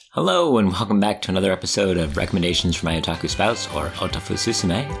Hello and welcome back to another episode of Recommendations for My Otaku Spouse, or Otafu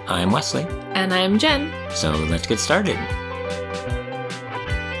Susume. I'm Wesley. And I'm Jen. So let's get started.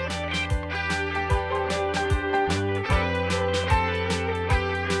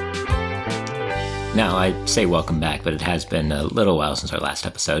 Now, I say welcome back, but it has been a little while since our last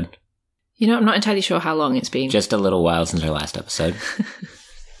episode. You know, I'm not entirely sure how long it's been. Just a little while since our last episode.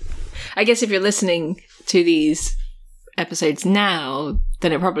 I guess if you're listening to these episodes now,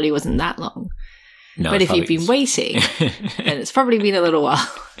 then it probably wasn't that long. No, but if you've been waiting, then it's probably been a little while.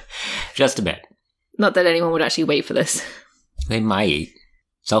 Just a bit. Not that anyone would actually wait for this. They might.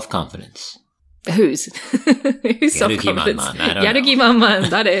 Self-confidence. Whose self-confidence? Yaruki-man-man,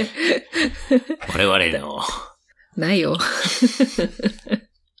 誰? 我々の. ないよ.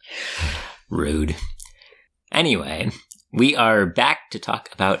 Rude. Anyway, we are back to talk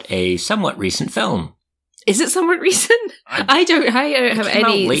about a somewhat recent film. Is it somewhat recent? I don't have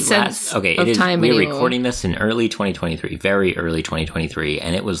any sense of time anymore. We're recording this in early 2023, very early 2023,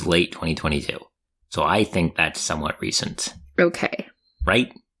 and it was late 2022. So I think that's somewhat recent. Okay.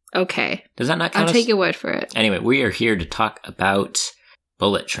 Right? Okay. Does that not count? I'll take your word for it. Anyway, we are here to talk about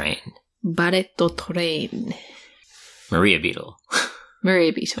Bullet Train. Barretto Train. Maria Beetle.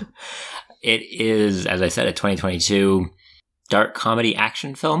 Maria Beetle. It is, as I said, a 2022 dark comedy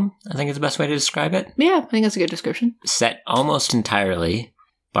action film, I think is the best way to describe it. Yeah, I think that's a good description. Set almost entirely,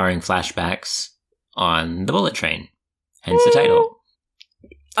 barring flashbacks, on the bullet train. Hence the title.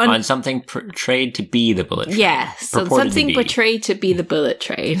 On something portrayed to be the bullet train. Yes, on something portrayed to be the bullet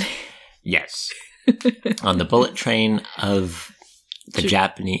train. Yes. On the bullet train of the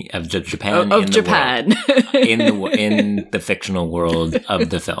Japan in the fictional world of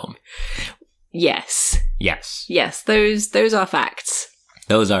the film. Yes. Yes. Yes, those are facts.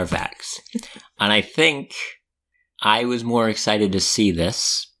 Those are facts. And I think I was more excited to see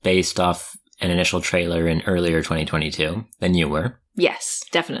this based off an initial trailer in earlier 2022 than you were. Yes,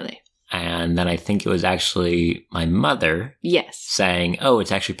 definitely. And then I think it was actually my mother saying, oh,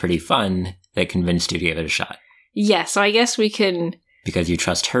 it's actually pretty fun, that convinced you to give it a shot. Yeah, so I guess we can... Because you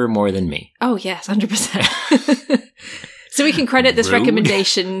trust her more than me. Oh, yes, 100%. So we can credit this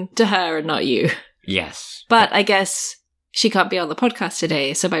recommendation to her and not you. Yes. But I guess she can't be on the podcast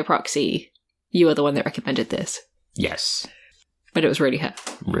today, so by proxy, you are the one that recommended this. Yes. But it was really her.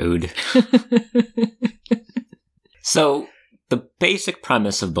 Rude. So, the basic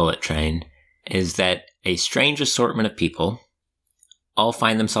premise of Bullet Train is that a strange assortment of people all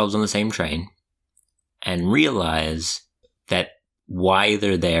find themselves on the same train and realize that why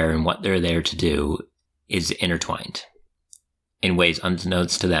they're there and what they're there to do is intertwined in ways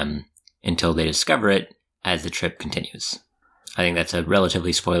unbeknownst to them until they discover it as the trip continues. I think that's a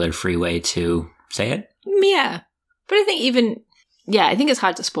relatively spoiler-free way to say it. Yeah. But I think I think it's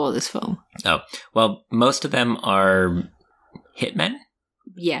hard to spoil this film. Oh, well, most of them are hitmen?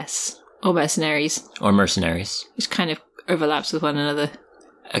 Yes. Or mercenaries. Which kind of overlaps with one another.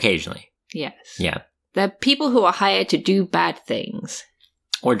 Occasionally. Yes. Yeah. They're people who are hired to do bad things.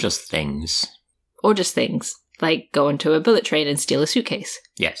 Or just things. Like go onto a bullet train and steal a suitcase.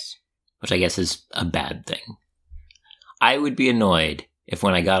 Yes. Which I guess is a bad thing. I would be annoyed if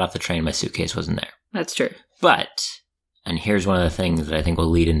when I got off the train my suitcase wasn't there. That's true. But, and here's one of the things that I think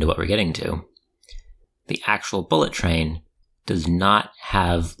will lead into what we're getting to. The actual bullet train does not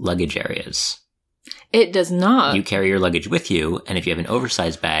have luggage areas. It does not. You carry your luggage with you, and if you have an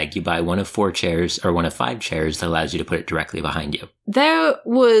oversized bag, you buy one of 4 chairs or one of 5 chairs that allows you to put it directly behind you. There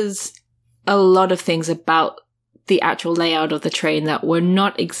was a lot of things about the actual layout of the train that were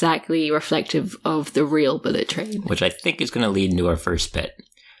not exactly reflective of the real bullet train. Which I think is going to lead into our first bit.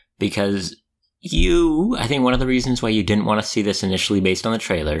 Because I think one of the reasons why you didn't want to see this initially based on the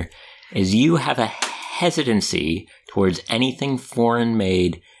trailer is you have a hesitancy towards anything foreign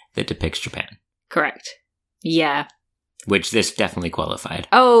made that depicts Japan. Correct. Yeah. Which this definitely qualified.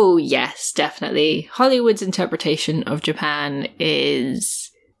 Oh, yes, definitely. Hollywood's interpretation of Japan is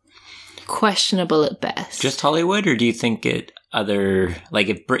questionable at best. Just Hollywood, or do you think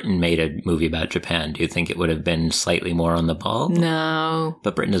if Britain made a movie about Japan, do you think it would have been slightly more on the ball? No.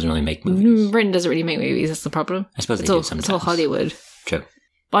 But Britain doesn't really make movies. Britain doesn't really make movies, that's the problem. I suppose they do sometimes. It's all Hollywood. True.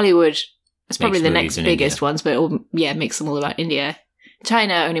 Bollywood is probably the next biggest ones, but it makes them all about India.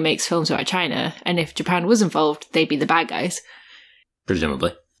 China only makes films about China, and if Japan was involved, they'd be the bad guys.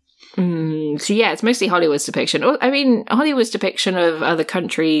 Presumably. So yeah, it's mostly Hollywood's depiction. I mean, Hollywood's depiction of other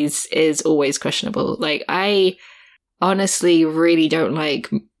countries is always questionable. Like, I honestly really don't like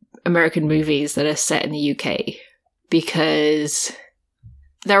American movies that are set in the UK because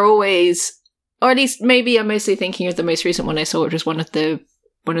they're always, or at least maybe I'm mostly thinking of the most recent one I saw, which was one of the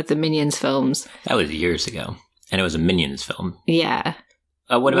one of the Minions films. That was years ago. And it was a Minions film. Yeah.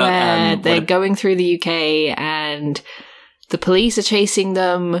 What about... where they're going through the UK and the police are chasing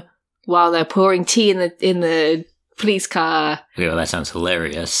them while they're pouring tea in the police car. Okay, well, that sounds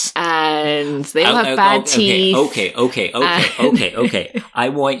hilarious. And they all have bad teeth. Okay. I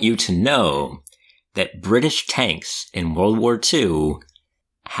want you to know that British tanks in World War II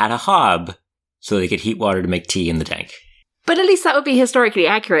had a hob so they could heat water to make tea in the tank. But at least that would be historically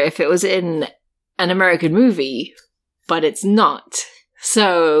accurate if it was in an American movie, but it's not.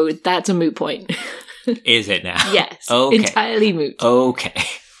 So that's a moot point. Is it now? Yes. Okay. Entirely moot. Okay.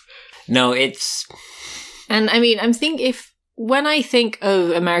 No, it's... And I mean, when I think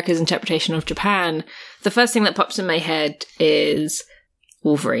of America's interpretation of Japan, the first thing that pops in my head is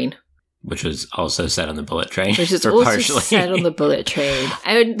Wolverine. Which was also set on the bullet train. Which is also set on the bullet train.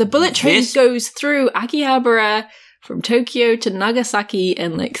 And the bullet train goes through Akihabara from Tokyo to Nagasaki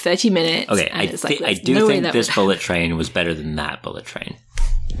in like 30 minutes. Okay, I do think this bullet train was better than that bullet train.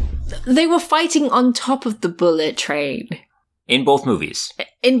 They were fighting on top of the bullet train. In both movies.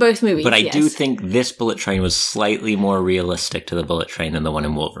 In both movies, But I do think this bullet train was slightly more realistic to the bullet train than the one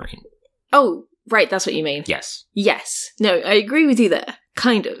in Wolverine. Oh, right, that's what you mean. Yes. Yes. No, I agree with you there.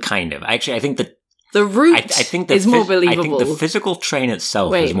 Kind of. Actually, I think that... The route I think is more believable. I think the physical train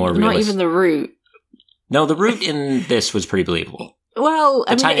itself is more realistic. Not even the route. No, the route in this was pretty believable. Well,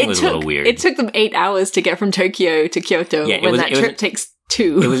 the timing was a little weird. It took them 8 hours to get from Tokyo to Kyoto when that trip takes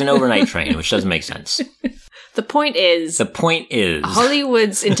 2. It was an overnight train, which doesn't make sense. The point is...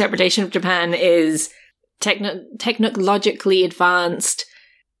 Hollywood's interpretation of Japan is technologically advanced,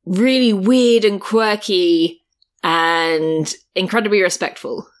 really weird and quirky, and incredibly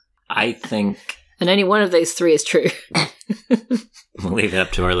respectful. I think... And only one of those 3 is true. We'll leave it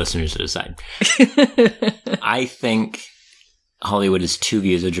up to our listeners to decide. I think Hollywood is 2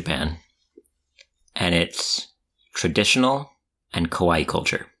 views of Japan. And it's traditional and kawaii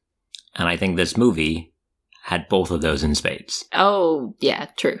culture. And I think this movie had both of those in spades. Oh, yeah,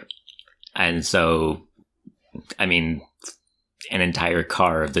 true. And so, I mean, an entire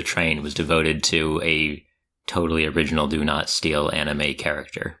car of the train was devoted to a totally original Do Not Steal anime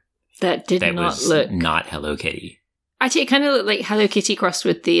character. That was look... not Hello Kitty. Actually, it kind of looked like Hello Kitty crossed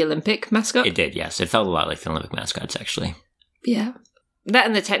with the Olympic mascot. It did, yes. It felt a lot like the Olympic mascots, actually. Yeah. That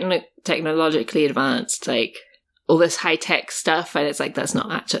and the technologically advanced, like, all this high-tech stuff, and it's like, that's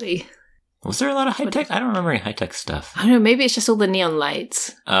not actually... Was there a lot of high-tech? I don't remember any high-tech stuff. I don't know, maybe it's just all the neon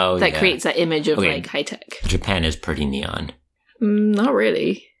lights. Oh, that creates that image of, like, high-tech. Japan is pretty neon. Not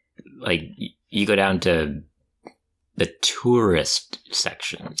really. Like, you go down to the tourist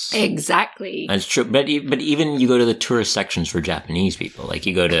sections. Exactly. That's true. But even you go to the tourist sections for Japanese people. Like,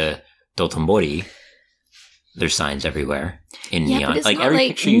 you go to Dotonbori, there's signs everywhere in neon. But it's like, not every like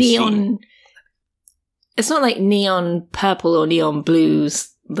picture you neon... see... It's not like neon purple or neon blues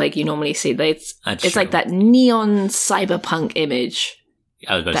like you normally see. It's like that neon cyberpunk image.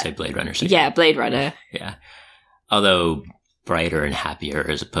 I was about to say Blade Runner. So yeah, Blade Runner. Yeah. Although brighter and happier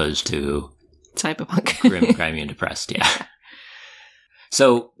as opposed to... cyberpunk. Grim, grimy, and depressed, yeah.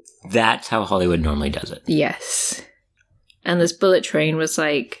 So that's how Hollywood normally does it. Yes. And this bullet train was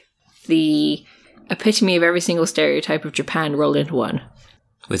like the epitome of every single stereotype of Japan rolled into one.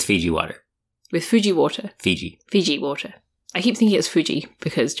 With Fiji water. With Fuji water. Fiji water. I keep thinking it's Fuji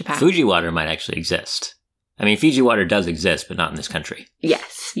because Japan. Fuji water might actually exist. I mean, Fiji water does exist, but not in this country.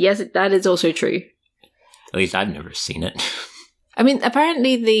 Yes, that is also true. At least I've never seen it. I mean,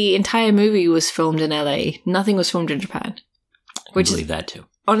 apparently the entire movie was filmed in LA. Nothing was filmed in Japan. I believe that too.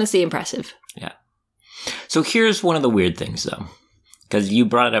 Honestly impressive. Yeah. So here's one of the weird things, though. Because you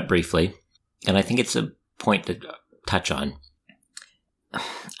brought it up briefly, and I think it's a point to touch on.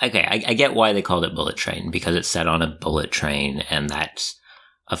 Okay, I get why they called it Bullet Train, because it's set on a bullet train, and that's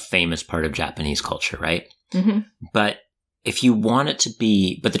a famous part of Japanese culture, right? Mm-hmm. But if you want it to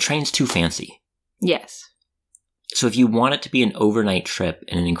be... But the train's too fancy. Yes. So if you want it to be an overnight trip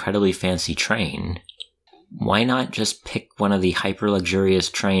in an incredibly fancy train, why not just pick one of the hyper-luxurious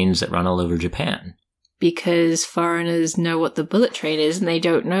trains that run all over Japan? Because foreigners know what the bullet train is, and they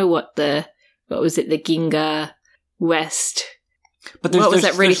don't know what the Ginga West... But what was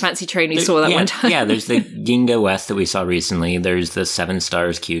that really fancy train we saw that one time? Yeah, there's the Ginga West that we saw recently. There's the Seven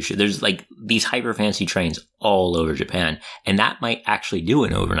Stars Kyushu. There's like these hyper fancy trains all over Japan. And that might actually do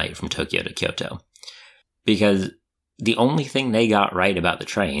an overnight from Tokyo to Kyoto. Because the only thing they got right about the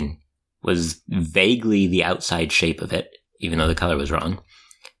train was vaguely the outside shape of it, even though the color was wrong.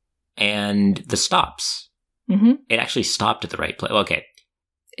 And the stops. Mm-hmm. It actually stopped at the right place. Okay.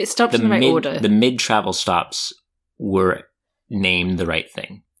 It stopped in the right order. The mid-travel stops were named the right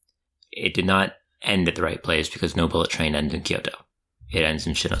thing. It did not end at the right place because no bullet train ends in Kyoto. It ends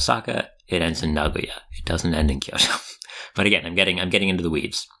in Shinosaka. It ends in Nagoya. It doesn't end in Kyoto. But again, I'm getting into the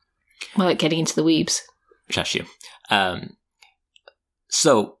weeds. Well, like getting into the weebs. Shush you.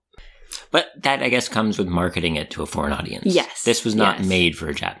 But that, I guess, comes with marketing it to a foreign audience. Yes. This was not made for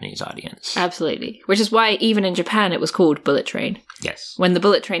a Japanese audience. Absolutely. Which is why even in Japan it was called Bullet Train. Yes. When the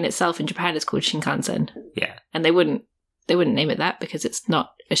bullet train itself in Japan is called Shinkansen. Yeah. And they wouldn't name it that because it's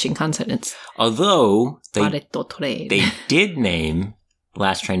not a Shinkansen. It's although Baretto train. They did name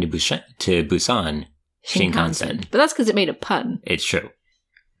Last Train to Busan Shinkansen. But that's because it made a pun. It's true.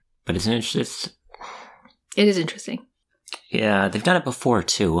 But it is interesting. Yeah, they've done it before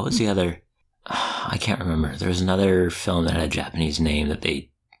too. What was the other? I can't remember. There was another film that had a Japanese name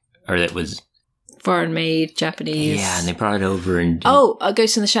that was foreign made Japanese. Yeah, and they brought it over and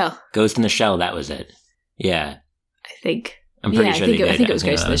Ghost in the Shell. Ghost in the Shell. That was it. Yeah, I think. I'm pretty sure they did. I think it was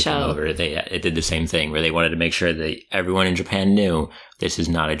Ghost in the Shell. It did the same thing where they wanted to make sure that everyone in Japan knew this is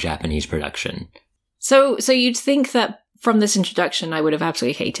not a Japanese production. So you'd think that from this introduction, I would have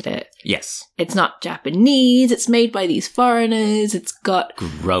absolutely hated it. Yes. It's not Japanese. It's made by these foreigners. It's got...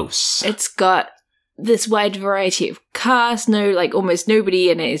 Gross. It's got this wide variety of cast. Almost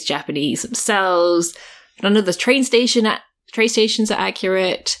nobody in it is Japanese themselves. None of the train stations are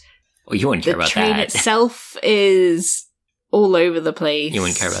accurate. Well, you wouldn't care about that. The train itself is all over the place. You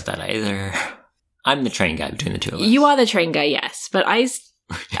wouldn't care about that either. I'm the train guy between the two of us. You are the train guy, yes. But I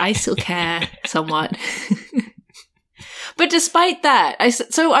still care somewhat. But despite that,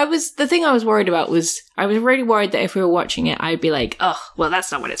 the thing I was worried about was, I was really worried that if we were watching it, I'd be like, oh, well,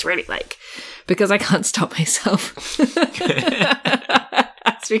 that's not what it's really like. Because I can't stop myself.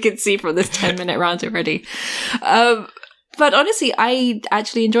 As we can see from this 10-minute rant already. But honestly, I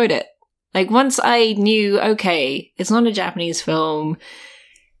actually enjoyed it. Once I knew, okay, it's not a Japanese film,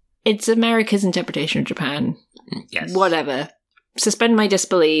 it's America's interpretation of Japan. Yes. Whatever. Suspend my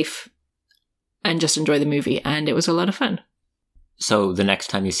disbelief and just enjoy the movie, and it was a lot of fun. So the next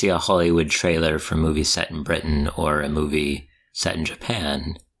time you see a Hollywood trailer for a movie set in Britain or a movie set in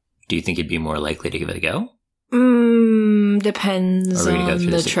Japan, do you think you'd be more likely to give it a go? Depends on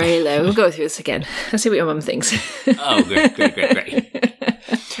the trailer. We'll go through this again. Let's see what your mum thinks. Oh, great.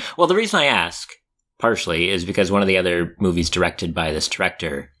 Well, the reason I ask, partially, is because one of the other movies directed by this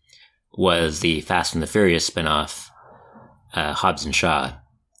director was the Fast and the Furious spinoff, Hobbs and Shaw.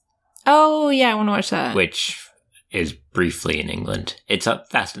 Oh, yeah, I want to watch that. Which is briefly in England. It's a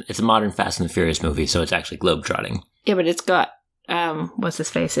modern Fast and the Furious movie, so it's actually globetrotting. Yeah, but it's got, what's his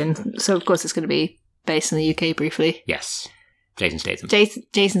face in? So, of course, it's going to be based in the UK briefly. Yes. Jason Statham.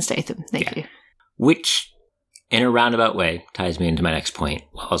 Jason Statham, thank you. Which, in a roundabout way, ties me into my next point,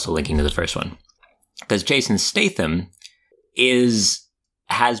 while also linking to the first one. Because Jason Statham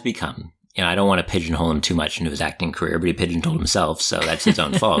has become... I don't want to pigeonhole him too much into his acting career, but he pigeonholed himself, so that's his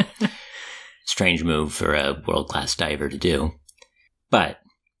own fault. Strange move for a world-class diver to do. But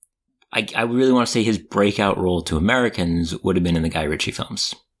I really want to say his breakout role to Americans would have been in the Guy Ritchie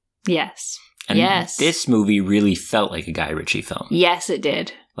films. Yes. And this movie really felt like a Guy Ritchie film. Yes, it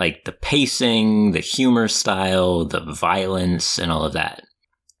did. Like the pacing, the humor style, the violence, and all of that.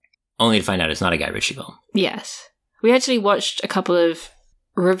 Only to find out it's not a Guy Ritchie film. Yes. We actually watched a couple of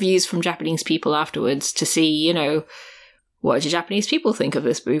reviews from Japanese people afterwards to see, what do Japanese people think of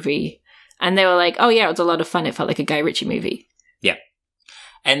this movie? And they were like, oh yeah, it was a lot of fun. It felt like a Guy Ritchie movie. Yeah.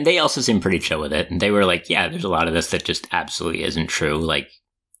 And they also seemed pretty chill with it. And they were like, yeah, there's a lot of this that just absolutely isn't true. Like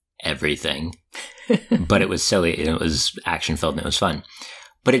everything. But it was silly and it was action filled and it was fun.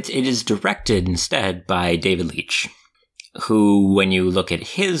 But it is directed instead by David Leitch, who, when you look at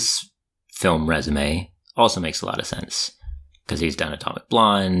his film resume, also makes a lot of sense. Because he's done Atomic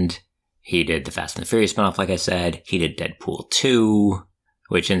Blonde, he did the Fast and the Furious spinoff, like I said, he did Deadpool 2,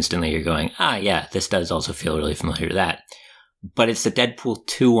 which instantly you're going, yeah, this does also feel really familiar to that. But it's the Deadpool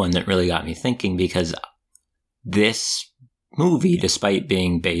 2 one that really got me thinking, because this movie, despite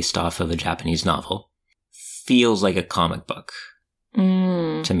being based off of a Japanese novel, feels like a comic book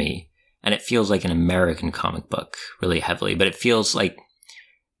to me. And it feels like an American comic book really heavily, but it feels like,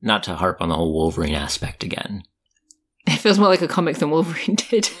 not to harp on the whole Wolverine aspect again, it feels more like a comic than Wolverine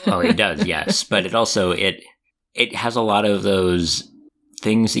did. Oh, it does, yes. But it also, it has a lot of those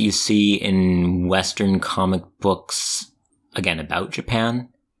things that you see in Western comic books, again, about Japan,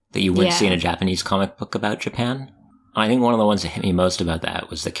 that you wouldn't see in a Japanese comic book about Japan. I think one of the ones that hit me most about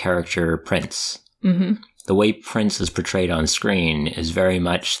that was the character Prince. Mm-hmm. The way Prince is portrayed on screen is very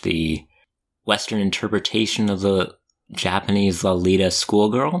much the Western interpretation of the Japanese Lolita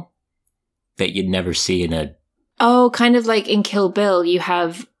schoolgirl that you'd never see in a Oh, kind of like in Kill Bill, you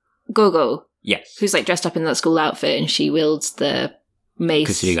have Gogo, Yes. who's like dressed up in that school outfit, and she wields the mace.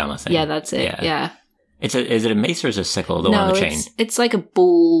 Kusarigama thing. Yeah, that's it. Yeah. Is it a mace or is it a sickle? The one on the chain? It's like a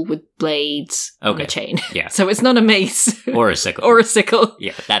ball with blades on a chain. Yeah. So it's not a mace. Or a sickle. Or a sickle.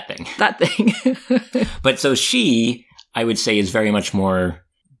 Yeah, that thing. That thing. But so she, I would say, is very much more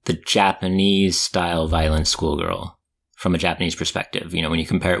the Japanese style violent schoolgirl from a Japanese perspective. You know, when you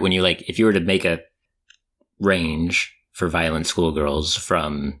compare it, if you were to make a range for violent schoolgirls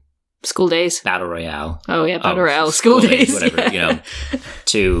from School Days. Battle Royale. Oh, yeah, Battle Royale. School Days. Whatever, yeah.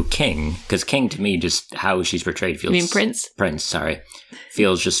 To King. Because King, to me, just how she's portrayed feels... You mean Prince? Prince, sorry.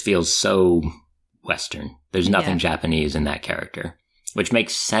 Feels so Western. There's nothing Japanese in that character. Which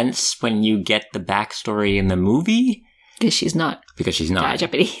makes sense when you get the backstory in the movie. Because she's not.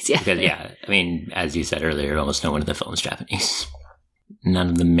 Japanese, yeah. Because, I mean, as you said earlier, almost no one in the film is Japanese. None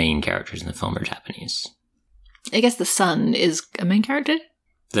of the main characters in the film are Japanese. I guess the son is a main character?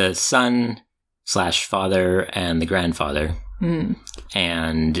 The son/father and the grandfather,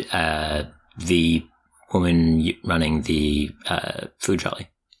 and the woman running the food trolley.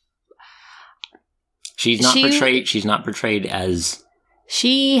 She's not portrayed as.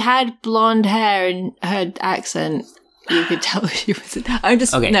 She had blonde hair and her accent. You could tell she was. I'm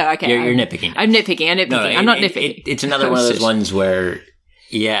just okay. No, okay. You're nitpicking. I'm nitpicking. No, I'm not nitpicking. It's another one of those ones where.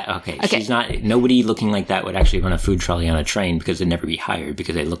 Yeah, okay. She's not. Nobody looking like that would actually run a food trolley on a train because they'd never be hired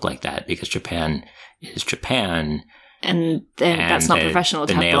because they look like that because Japan is Japan. And that's not professional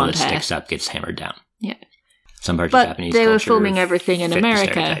to have blonde hair. The nail that sticks up gets hammered down. Yeah. Some parts of Japanese culture. But they were filming everything in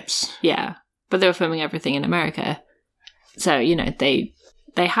America. Yeah. But they were filming everything in America. So, they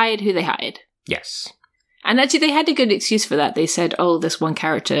hired who they hired. Yes. And actually, they had a good excuse for that. They said, this one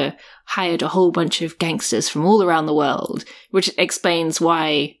character hired a whole bunch of gangsters from all around the world, which explains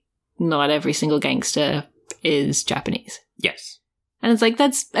why not every single gangster is Japanese. Yes. And it's like,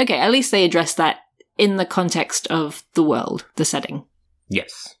 that's, okay, at least they addressed that in the context of the world, the setting.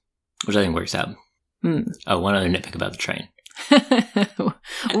 Yes. Which I think works out. Oh, one other nitpick about the train.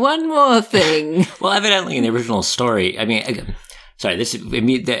 One more thing. Well, evidently in the original story, I mean, again, sorry,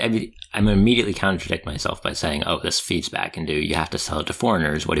 I'm immediately contradict myself by saying, this feeds back into you have to sell it to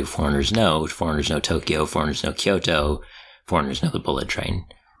foreigners. What do foreigners know? Foreigners know Tokyo. Foreigners know Kyoto. Foreigners know the bullet train.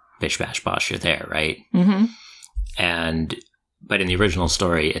 Bish, bash, bosh, you're there, right? Mm-hmm. But in the original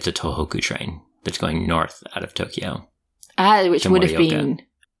story, it's a Tohoku train that's going north out of Tokyo. Which would have been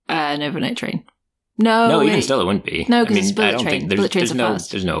an overnight train. No, even still, it wouldn't be. No, because it's bullet train. Bullet trains are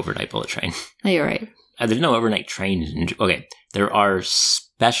fast. There's no overnight bullet train. No, you're right. There's no overnight trains. Okay, there are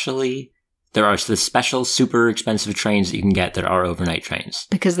the special super expensive trains that you can get that are overnight trains.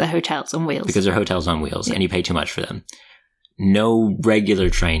 Because they're hotels on wheels. And you pay too much for them. No regular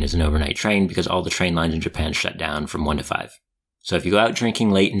train is an overnight train because all the train lines in Japan shut down from 1 to 5. So if you go out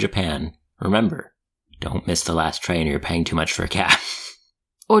drinking late in Japan, remember, don't miss the last train or you're paying too much for a cab.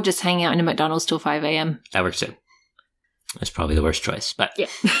 Or just hang out in a McDonald's till 5 a.m. That works too. That's probably the worst choice. But yeah.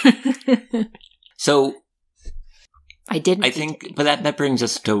 So I think, but that brings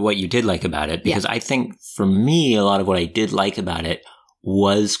us to what you did like about it, because I think for me, a lot of what I did like about it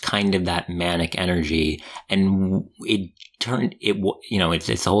was kind of that manic energy, and it's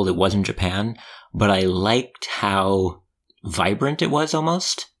the whole, it wasn't Japan, but I liked how vibrant it was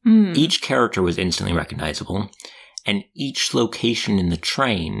almost. Each character was instantly recognizable, and each location in the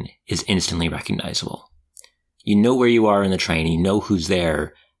train is instantly recognizable. You know where you are in the train, you know who's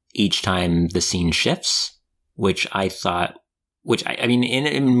there each time the scene shifts, which I mean, in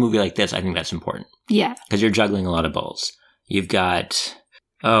a movie like this, I think that's important. Yeah. Because you're juggling a lot of balls. You've got,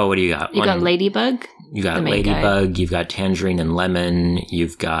 what do you got? You got Ladybug. You got Ladybug, you've got Tangerine and Lemon,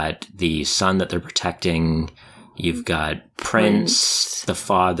 you've got the son that they're protecting, you've got Prince, the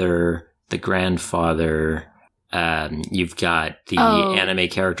father, the grandfather, you've got the anime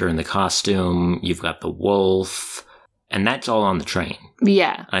character in the costume, you've got the wolf, and that's all on the train.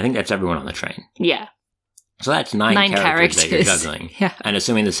 Yeah. I think that's everyone on the train. Yeah. So that's nine characters that you're juggling. Yeah. And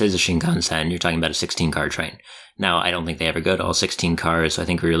assuming this is a Shinkansen, you're talking about a 16-car train. Now, I don't think they ever go to all 16 cars, so I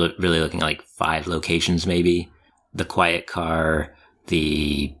think we're really looking at like 5 locations maybe. The quiet car,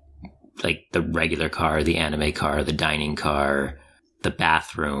 the regular car, the anime car, the dining car, the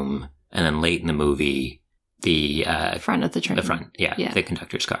bathroom, and then late in the movie, the front of the train. The front, yeah, the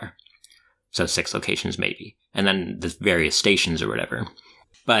conductor's car. So 6 locations maybe. And then the various stations or whatever.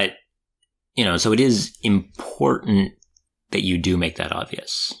 But, so it is important that you do make that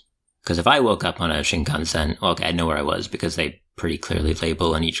obvious. Because if I woke up on a Shinkansen, I'd know where I was because they pretty clearly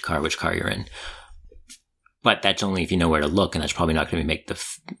label on each car which car you're in. But that's only if you know where to look, and that's probably not going to make the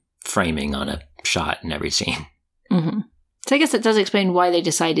framing on a shot in every scene. Mm-hmm. So I guess that does explain why they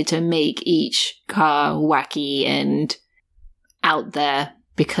decided to make each car wacky and out there,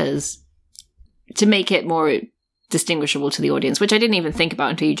 because to make it more distinguishable to the audience, which I didn't even think about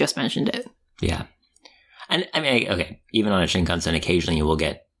until you just mentioned it. Yeah. And I mean, okay, even on a Shinkansen, occasionally you will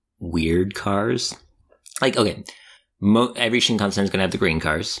get weird cars. Like, okay, every Shinkansen is going to have the green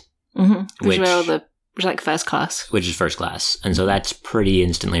cars. Mm-hmm. Which are like first class. Which is first class. And so that's pretty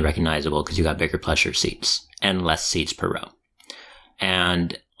instantly recognizable because you got bigger pleasure seats and less seats per row.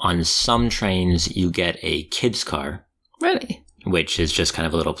 And on some trains, you get a kid's car. Really? Which is just kind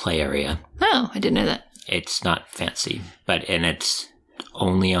of a little play area. Oh, I didn't know that. It's not fancy, and it's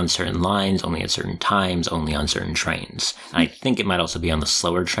only on certain lines, only at certain times, only on certain trains. And I think it might also be on the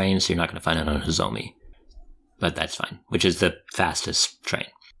slower trains, so you're not going to find it on Nozomi. But that's fine, which is the fastest train.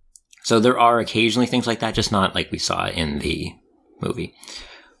 So there are occasionally things like that, just not like we saw in the movie.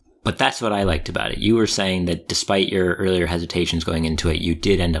 But that's what I liked about it. You were saying that despite your earlier hesitations going into it, you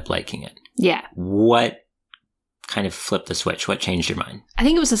did end up liking it. Yeah. What kind of flipped the switch? What changed your mind? I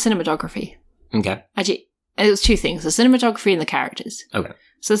think it was the cinematography. Okay. Actually, it was two things. The cinematography and the characters. Okay.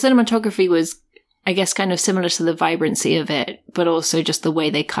 So the cinematography was, I guess, kind of similar to the vibrancy of it, but also just the way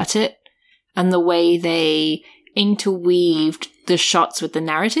they cut it and the way they interweaved the shots with the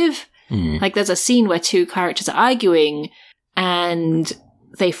narrative. Mm. Like there's a scene where two characters are arguing and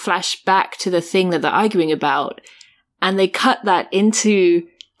they flash back to the thing that they're arguing about and they cut that into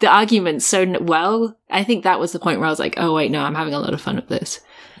the argument so well. I think that was the point where I was like, oh wait, no, I'm having a lot of fun with this.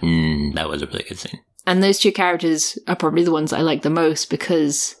 That was a really good scene. And those two characters are probably the ones I like the most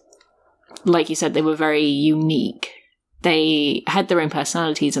because, like you said, they were very unique. They had their own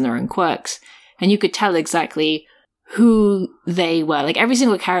personalities and their own quirks. And you could tell exactly who they were. Like, every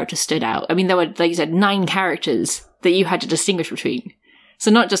single character stood out. I mean, there were, like you said, 9 characters that you had to distinguish between. So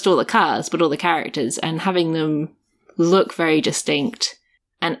not just all the cars, but all the characters. And having them look very distinct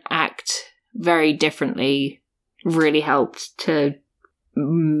and act very differently really helped to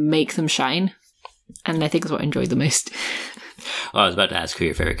make them shine. And I think that's what I enjoyed the most. Well, I was about to ask who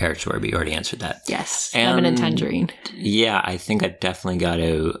your favorite characters were, but you already answered that. Yes, Lemon and Tangerine. Yeah, I think I've definitely got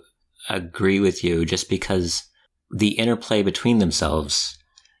to agree with you just because the interplay between themselves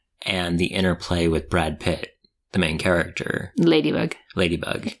and the interplay with Brad Pitt, the main character. Ladybug,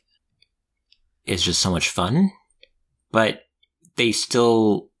 is just so much fun. But they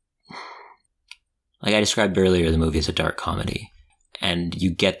still, like I described earlier, the movie is a dark comedy. And you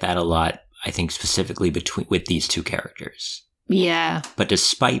get that a lot, I think, specifically with these two characters. Yeah. But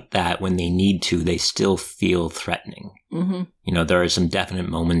despite that, when they need to, they still feel threatening. Mm-hmm. You know, there are some definite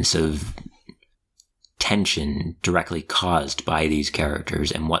moments of tension directly caused by these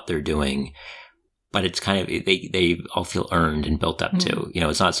characters and what they're doing. But it's kind of, they all feel earned and built up to. You know,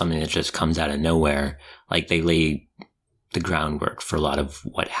 it's not something that just comes out of nowhere. Like, they lay the groundwork for a lot of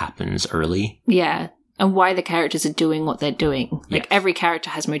what happens early. Yeah. And why the characters are doing what they're doing. Like, every character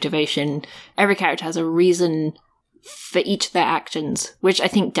has motivation. Every character has a reason for each of their actions, which I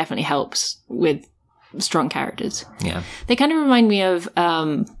think definitely helps with strong characters. Yeah. They kind of remind me of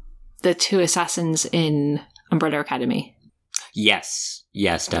the 2 assassins in Umbrella Academy. Yes,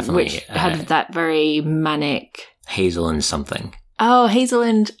 definitely. Which had that very manic... Hazel and something. Oh, Hazel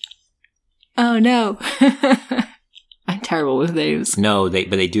and... Oh, no. I'm terrible with names. No,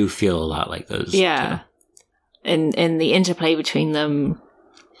 but they do feel a lot like those. Yeah. Two. In the interplay between them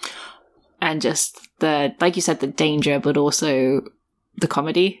and just the, like you said, the danger, but also the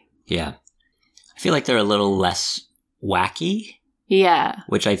comedy. Yeah. I feel like they're a little less wacky. Yeah.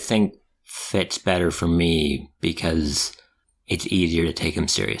 Which I think fits better for me because it's easier to take them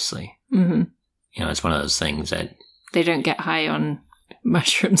seriously. Mm-hmm. You know, it's one of those things that... They don't get high on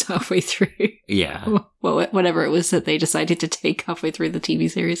mushrooms halfway through. Yeah. Well, whatever it was that they decided to take halfway through the TV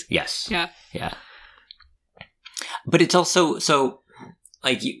series. Yes. Yeah. Yeah. But it's also, so,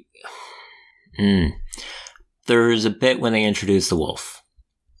 like, there's a bit when they introduce the wolf,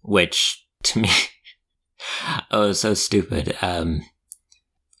 which, to me, oh, so stupid.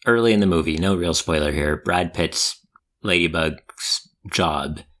 Early in the movie, no real spoiler here, Brad Pitt's Ladybug's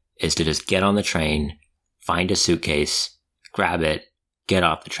job is to just get on the train, find a suitcase, grab it, get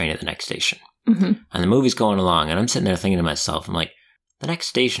off the train at the next station. Mm-hmm. And the movie's going along, and I'm sitting there thinking to myself, I'm like, the next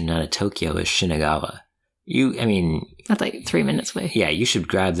station out of Tokyo is Shinagawa. That's like 3 minutes away. Yeah, you should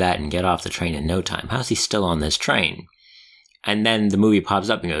grab that and get off the train in no time. How's he still on this train? And then the movie pops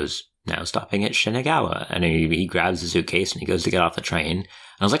up and goes, now stopping at Shinagawa. And he grabs the suitcase and he goes to get off the train. And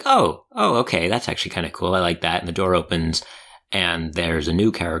I was like, oh, okay, that's actually kind of cool. I like that. And the door opens and there's a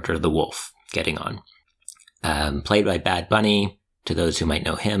new character, the wolf, getting on. Played by Bad Bunny. To those who might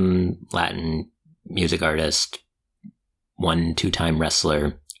know him, Latin music artist, 1-2-time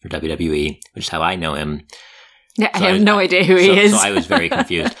wrestler for WWE, which is how I know him. Yeah, so I have no idea who he is. So I was very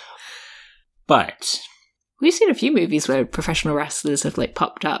confused. But we've seen a few movies where professional wrestlers have like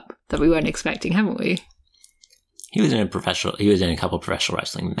popped up that we weren't expecting, haven't we? He was in a couple professional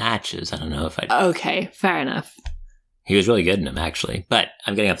wrestling matches. I don't know if I... Okay, fair enough. He was really good in them, actually. But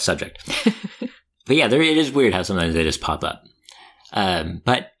I'm getting off the subject. But yeah, it is weird how sometimes they just pop up.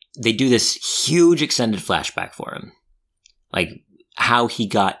 But they do this huge extended flashback for him. Like, how he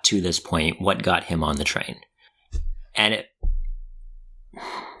got to this point, what got him on the train. And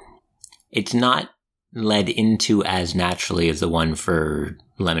it's not led into as naturally as the one for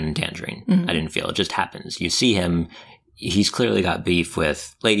Lemon and Tangerine. Mm-hmm. I didn't feel. It just happens. You see him, he's clearly got beef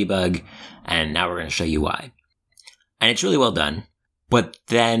with Ladybug, and now we're going to show you why. And it's really well done. But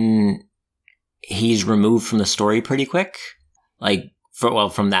then he's removed from the story pretty quick. Like,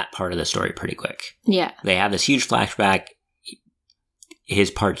 from that part of the story pretty quick. Yeah. They have this huge flashback.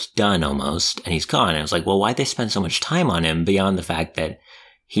 His part's done almost, and he's gone. And I was like, well, why'd they spend so much time on him beyond the fact that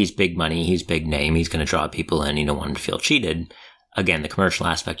he's big money, he's big name, he's going to draw people in, you don't want him to feel cheated. Again, the commercial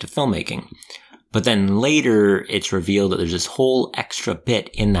aspect of filmmaking. But then later, it's revealed that there's this whole extra bit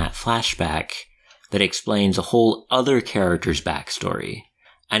in that flashback that explains a whole other character's backstory.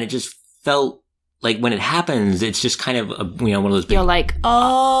 And it just felt like when it happens, it's just kind of, one of those big... You're like,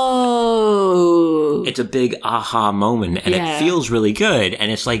 oh... It's a big aha moment, and it feels really good.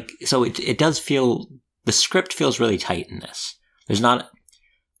 And it's like, so it does feel... The script feels really tight in this. There's not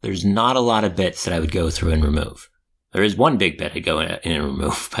a lot of bits that I would go through and remove. There is one big bit I'd go in and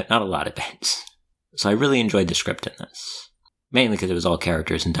remove, but not a lot of bits. So I really enjoyed the script in this. Mainly because it was all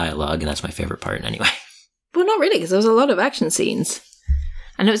characters and dialogue, and that's my favorite part anyway. Well, not really, because there was a lot of action scenes.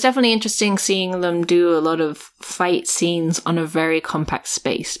 And it was definitely interesting seeing them do a lot of fight scenes on a very compact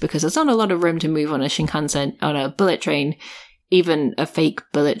space, because there's not a lot of room to move on a Shinkansen, on a bullet train, even a fake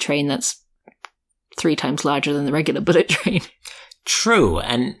bullet train that's 3 times larger than the regular bullet train. True,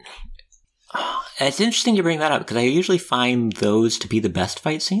 and it's interesting you bring that up, because I usually find those to be the best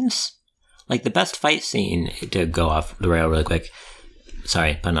fight scenes. Like, the best fight scene, to go off the rail really quick,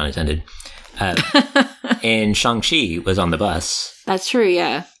 sorry, pun not intended, in Shang-Chi was on the bus. That's true,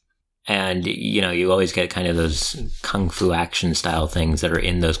 yeah. And, you always get kind of those kung fu action style things that are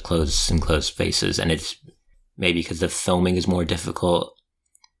in those close spaces, and it's maybe because the filming is more difficult,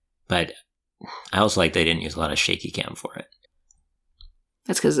 but I also like they didn't use a lot of shaky cam for it.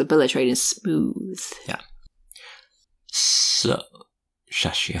 That's because the bullet train is smooth. Yeah. So...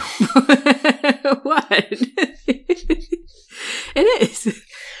 Shush you. What? It is.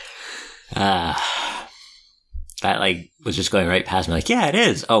 That was just going right past me. Like, yeah, it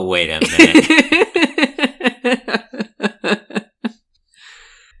is. Oh, wait a minute.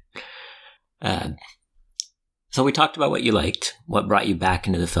 So we talked about what you liked, what brought you back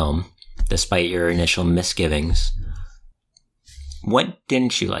into the film, despite your initial misgivings. What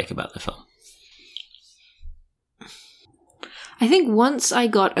didn't you like about the film? I think once I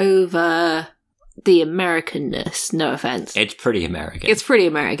got over the Americanness, no offense. It's pretty American. It's pretty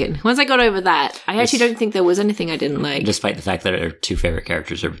American. Once I got over that, I actually don't think there was anything I didn't like. Despite the fact that our 2 favorite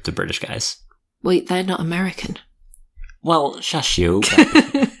characters are the British guys. Wait, they're not American. Well, shush you.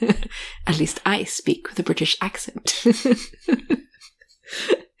 At least I speak with a British accent. If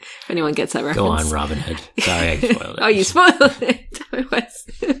anyone gets that reference. Go on, Robin Hood. Sorry, I spoiled it. Oh, you spoiled it.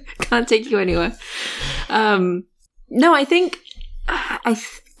 Can't take you anywhere. No, I think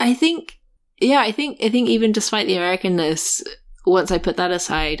even despite the Americanness, once I put that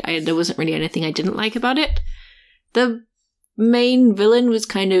aside, there wasn't really anything I didn't like about it. The main villain was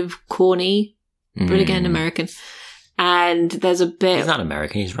kind of corny, but again, American. And there's a bit... He's not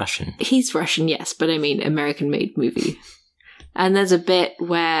American, he's Russian. He's Russian, yes, but I mean American-made movie. And there's a bit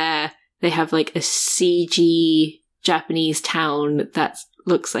where they have like a CG Japanese town that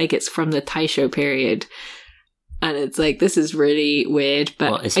looks like it's from the Taisho period. And it's like, this is really weird.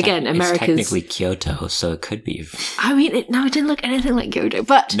 But again, America's... It's technically Kyoto, so it could be... I mean, it didn't look anything like Kyoto.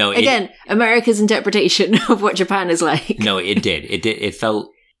 But America's interpretation of what Japan is like. No, it did. It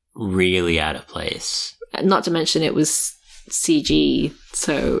felt really out of place. Not to mention it was CG,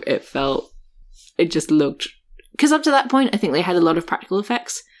 so it just looked... Because up to that point, I think they had a lot of practical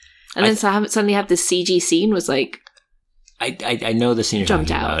effects. And then suddenly have this CG scene was like... I know the scene you're talking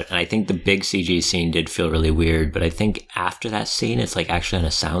about, and I think the big CG scene did feel really weird, but I think after that scene, it's like actually on a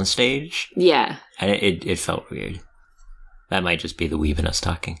soundstage. Yeah. And it felt weird. That might just be the weeb in us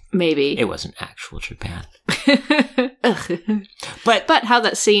talking. Maybe. It wasn't actual Japan. But how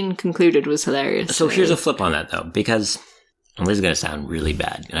that scene concluded was hilarious. So here's a flip on that, though, because this is going to sound really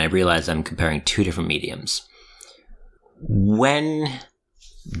bad, and I realize I'm comparing 2 different mediums. when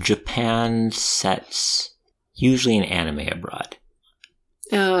Japan sets usually an anime abroad.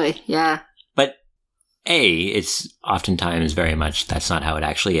 Oh, yeah. But it's oftentimes very much that's not how it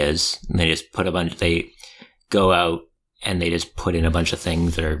actually is. And they just they go out and they just put in a bunch of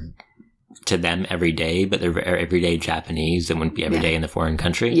things that are to them every day, but they're everyday Japanese. It wouldn't be every day in the foreign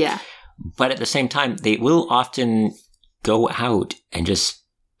country. Yeah. But at the same time, they will often go out and just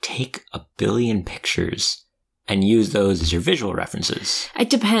take 1 billion pictures and use those as your visual references.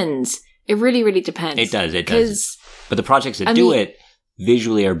 It depends. It really, really depends. It does. But the projects that do it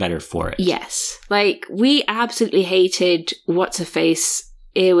visually are better for it. Yes. Like, we absolutely hated What's-Her-Face,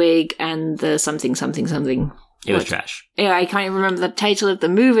 Earwig, and the something. It was trash. Yeah, I can't even remember the title of the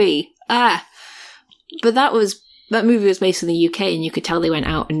movie. But that movie was based in the UK, and you could tell they went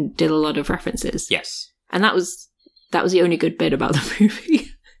out and did a lot of references. Yes. And that was the only good bit about the movie.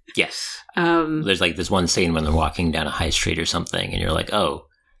 Yes. There's like this one scene when they're walking down a high street or something, and you're like, oh,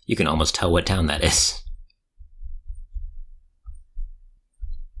 you can almost tell what town that is.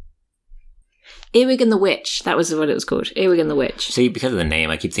 Earwig and the Witch. That was what it was called. Earwig and the Witch. See, because of the name,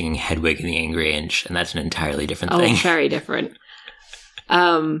 I keep thinking Hedwig and the Angry Inch, and that's an entirely different thing. Oh, very different.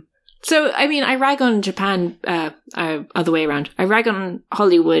 So, I mean, I rag on Japan, other way around. I rag on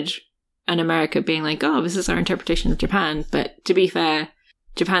Hollywood and America being like, oh, this is our interpretation of Japan. But to be fair,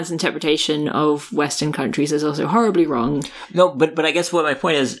 Japan's interpretation of Western countries is also horribly wrong. No, but I guess what my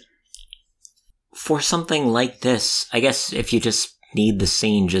point is, for something like this, I guess if you just need the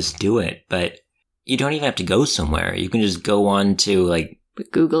scene, just do it. But you don't even have to go somewhere. You can just go on to, like...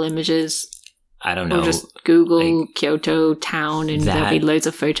 Google Images. I don't know. Or just Google Kyoto town and there'll be loads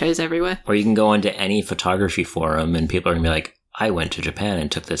of photos everywhere. Or you can go onto any photography forum and people are going to be like, I went to Japan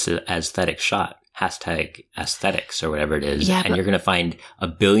and took this aesthetic shot. Hashtag aesthetics or whatever it is. Yeah, and you're going to find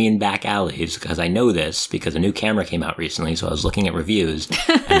 1 billion back alleys because I know this because a new camera came out recently. So I was looking at reviews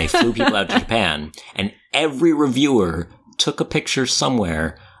and they flew people out to Japan and every reviewer took a picture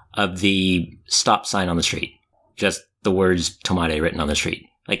somewhere of the stop sign on the street. Just the words Tomate written on the street.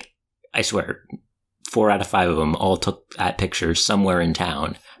 Like, I swear, 4 out of 5 of them all took that picture somewhere in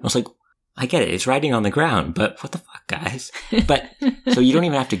town. I was like, I get it. It's writing on the ground, but what the fuck, guys? But, so you don't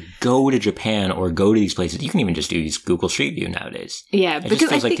even have to go to Japan or go to these places. You can even just use Google Street View nowadays. Yeah. It just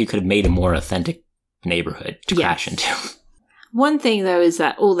feels like you could have made a more authentic neighborhood to crash into. One thing, though, is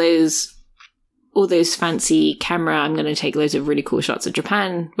that all those fancy camera, I'm going to take loads of really cool shots of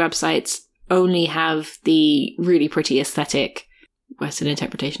Japan websites only have the really pretty aesthetic Western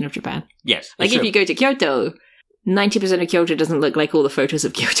interpretation of Japan. Yes. Like if you go to Kyoto, 90% of Kyoto doesn't look like all the photos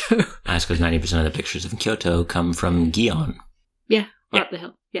of Kyoto. That's because 90% of the pictures of Kyoto come from Gion. Yeah. Up the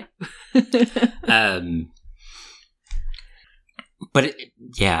hill. Yeah. But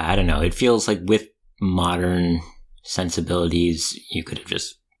I don't know. It feels like with modern sensibilities, you could have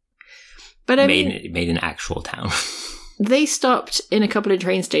just made an actual town. They stopped in a couple of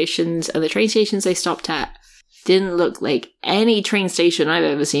train stations, and the train stations they stopped at didn't look like any train station I've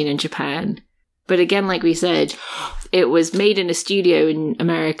ever seen in Japan. But again, like we said, it was made in a studio in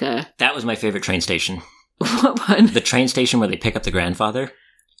America. That was my favorite train station. What one? The train station where they pick up the grandfather.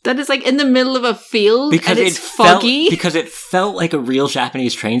 That is like in the middle of a field and it's foggy. Because it felt like a real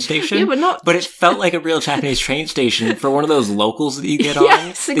Japanese train station. Yeah, but not... But it felt like a real Japanese train station for one of those locals that you get on.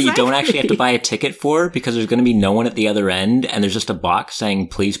 Yes, exactly. That you don't actually have to buy a ticket for because there's going to be no one at the other end. And there's just a box saying,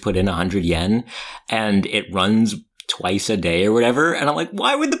 please put in 100 yen. And it runs twice a day or whatever. And I'm like,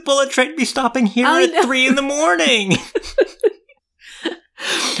 why would the bullet train be stopping here at 3 a.m?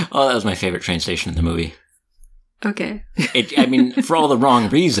 Oh, that was my favorite train station in the movie. Okay. I mean, for all the wrong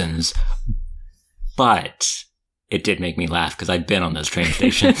reasons, but it did make me laugh because I've been on those train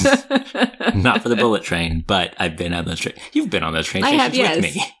stations. Not for the bullet train, but I've been on those trains. You've been on those train stations with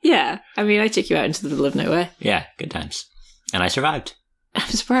me. Yeah. I mean, I took you out into the middle of nowhere. Yeah, good times. And I survived. I'm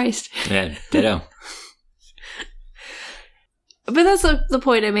surprised. Yeah, ditto. But that's the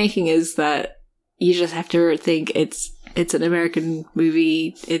point I'm making is that you just have to think it's an American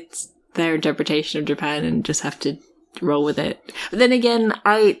movie. It's their interpretation of Japan and just have to roll with it. But then again,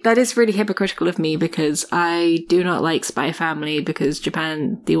 that is really hypocritical of me because I do not like Spy Family because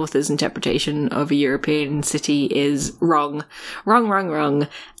Japan, the author's interpretation of a European city is wrong. Wrong.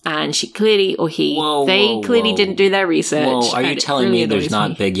 And she clearly, or he, they clearly didn't do their research. Whoa, are you telling me there's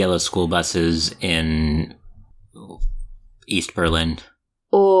not big yellow school buses in East Berlin?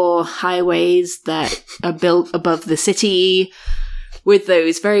 Or highways that are built above the city with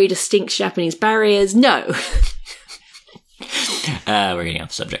those very distinct Japanese barriers? No. We're getting off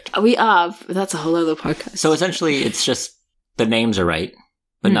the subject. We are. But that's a whole other podcast. So essentially, it's just the names are right,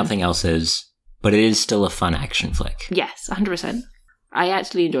 but nothing else is. but it is still a fun action flick. Yes, 100%. I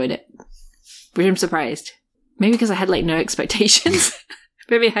actually enjoyed it, which I'm surprised. Maybe because I had no expectations.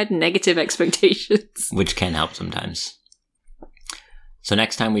 Maybe I had negative expectations. Which can help sometimes. So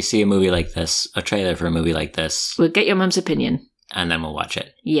next time we see a movie like this, a trailer for a movie like this... We'll get your mum's opinion. And then we'll watch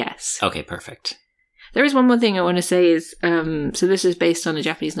it. Yes. Okay, perfect. There is one more thing I want to say is, so this is based on a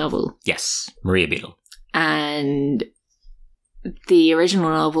Japanese novel. Yes, Maria Beetle. And the original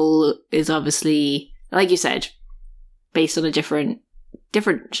novel is obviously, like you said, based on a different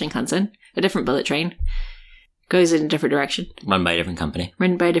Shinkansen, a different bullet train. Goes in a different direction. Run by a different company.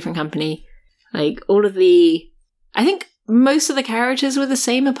 I think most of the characters were the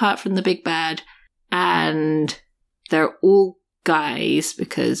same apart from the big bad. And they're all guys,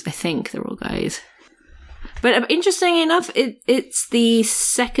 because I think they're all guys. But interestingly enough, it's the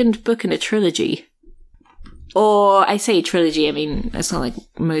second book in a trilogy. Or, I say trilogy, I mean, it's not like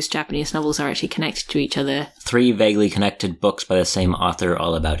most Japanese novels are actually connected to each other. 3 vaguely connected books by the same author,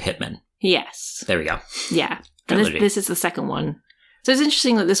 all about hitmen. Yes. There we go. Yeah. This is the second one. So it's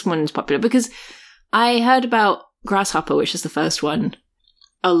interesting that this one is popular, because I heard about Grasshopper, which is the first one,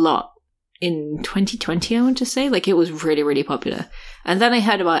 a lot in 2020, I want to say. It was really, really popular. And then I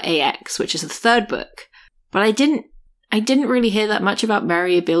heard about AX, which is the third book. But I didn't really hear that much about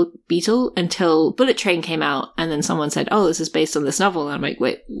Maria Beetle until Bullet Train came out, and then someone said, "Oh, this is based on this novel." And I'm like,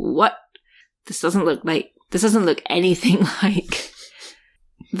 "Wait, what? This doesn't look anything like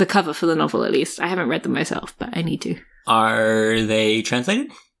the cover for the novel, at least." I haven't read them myself, but I need to. Are they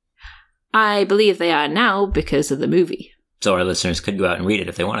translated? I believe they are now because of the movie. So our listeners could go out and read it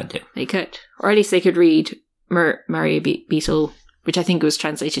if they wanted to. They could. Or at least they could read Maria Beetle, which I think was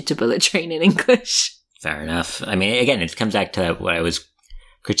translated to Bullet Train in English. Fair enough. I mean, again, it comes back to what I was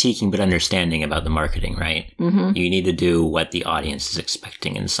critiquing but understanding about the marketing, right? Mm-hmm. You need to do what the audience is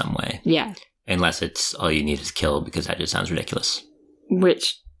expecting in some way. Yeah. Unless it's all you need is kill, because that just sounds ridiculous.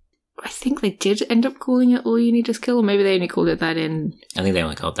 Which I think they did end up calling it All You Need Is Kill, or maybe they only called it that in... I think they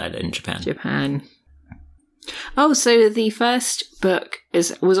only called that in Japan. Oh, so the first book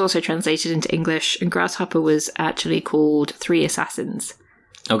was also translated into English, and Grasshopper was actually called 3 Assassins.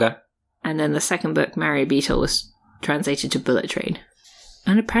 Okay. And then the second book, Maria Beetle, was translated to Bullet Train.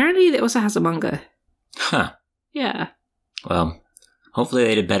 And apparently it also has a manga. Huh. Yeah. Well, hopefully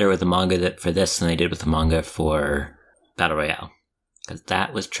they did better with the manga for this than they did with the manga for Battle Royale. Because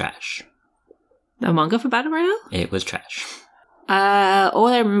that was trash. The manga for Battle Royale? It was trash. All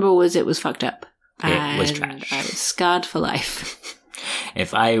I remember was it was fucked up. It was trash. I was scarred for life.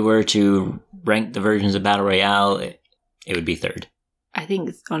 If I were to rank the versions of Battle Royale, it would be third. I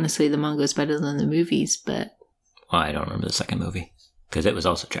think, honestly, the manga is better than the movies, but... Well, I don't remember the second movie, because it was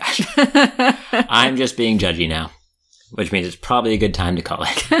also trash. I'm just being judgy now, which means it's probably a good time to call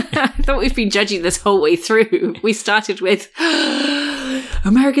it. I thought we've been judging this whole way through. We started with,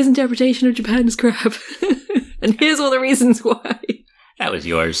 America's interpretation of Japan is crap. And here's all the reasons why. That was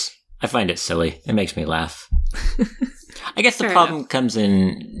yours. I find it silly. It makes me laugh. I guess the Fair problem enough. comes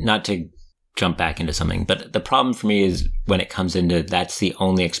in, not to jump back into something, but the problem for me is when it comes into that's the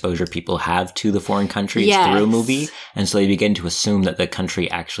only exposure people have to the foreign countries through a movie, and so they begin to assume that the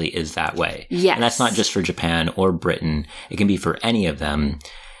country actually is that way. Yes. And that's not just for Japan or Britain. It can be for any of them.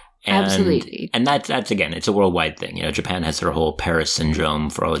 And, Absolutely. And that's again, it's a worldwide thing. You know, Japan has their whole Paris syndrome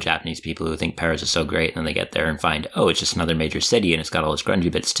for all the Japanese people who think Paris is so great, and then they get there and find, oh, it's just another major city and it's got all its grungy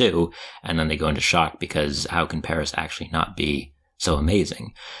bits too. And then they go into shock because how can Paris actually not be so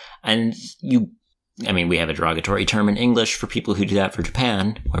amazing? And we have a derogatory term in English for people who do that for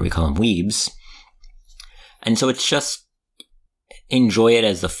Japan, where we call them weebs. And so it's just enjoy it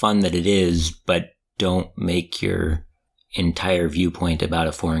as the fun that it is, but don't make your entire viewpoint about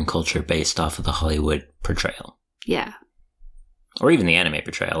a foreign culture based off of the Hollywood portrayal. Yeah. Or even the anime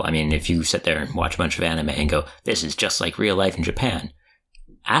portrayal. I mean, if you sit there and watch a bunch of anime and go, this is just like real life in Japan.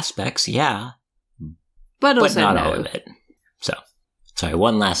 Aspects, yeah. But also not no. all of it. So, sorry,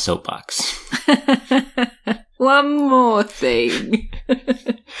 one last soapbox. One more thing.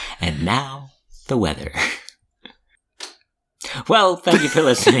 And now, the weather. Well, thank you for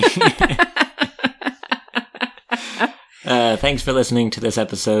listening. Thanks for listening to this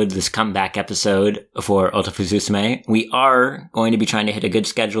episode, this comeback episode for Otafu Susume. We are going to be trying to hit a good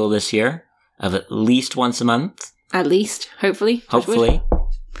schedule this year of at least once a month. At least, hopefully. Hopefully.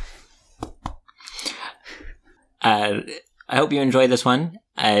 I hope you enjoyed this one.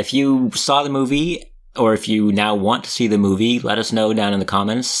 If you saw the movie, or if you now want to see the movie, let us know down in the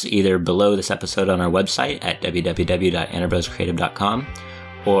comments, either below this episode on our website at www.annabroscreative.com,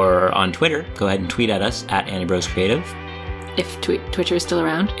 or on Twitter. Go ahead and tweet at us at AnnaBrosCreative. If Twitter is still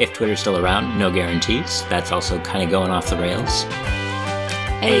around. If Twitter's still around, no guarantees. That's also kind of going off the rails.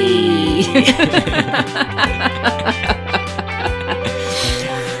 Hey!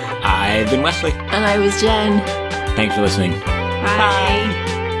 I've been Wesley. And I was Jen. Thanks for listening.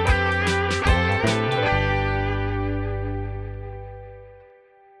 Bye.